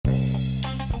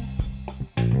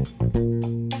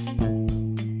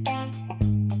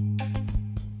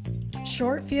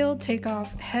Short field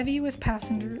takeoff, heavy with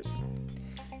passengers.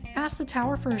 Ask the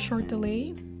tower for a short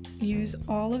delay. Use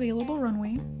all available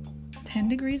runway. 10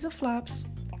 degrees of flaps.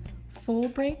 Full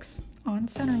brakes on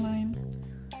centerline.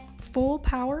 Full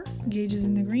power, gauges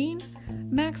in the green.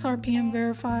 Max RPM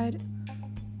verified.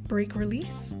 Brake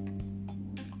release.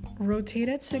 Rotate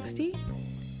at 60.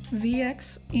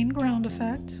 VX in ground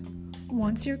effect.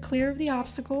 Once you're clear of the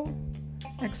obstacle,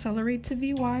 accelerate to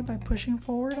VY by pushing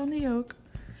forward on the yoke.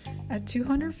 At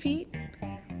 200 feet,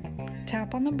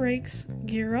 tap on the brakes,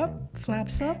 gear up,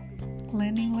 flaps up,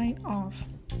 landing light off.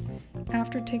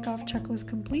 After takeoff checklist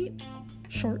complete,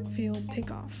 short field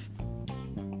takeoff.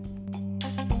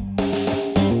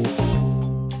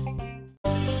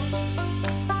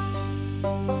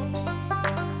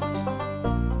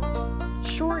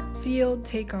 Short field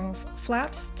takeoff,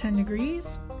 flaps 10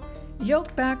 degrees,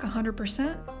 yoke back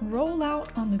 100%, roll out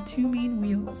on the two main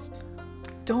wheels.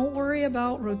 Don't worry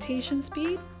about rotation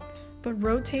speed, but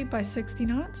rotate by 60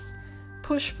 knots.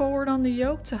 Push forward on the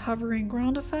yoke to hover in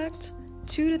ground effect,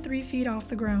 2 to 3 feet off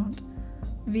the ground.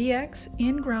 VX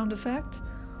in ground effect.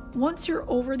 Once you're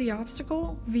over the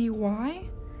obstacle, VY.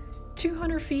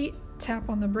 200 feet, tap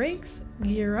on the brakes,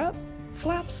 gear up,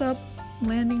 flaps up,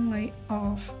 landing light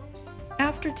off.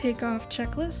 After takeoff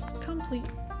checklist complete.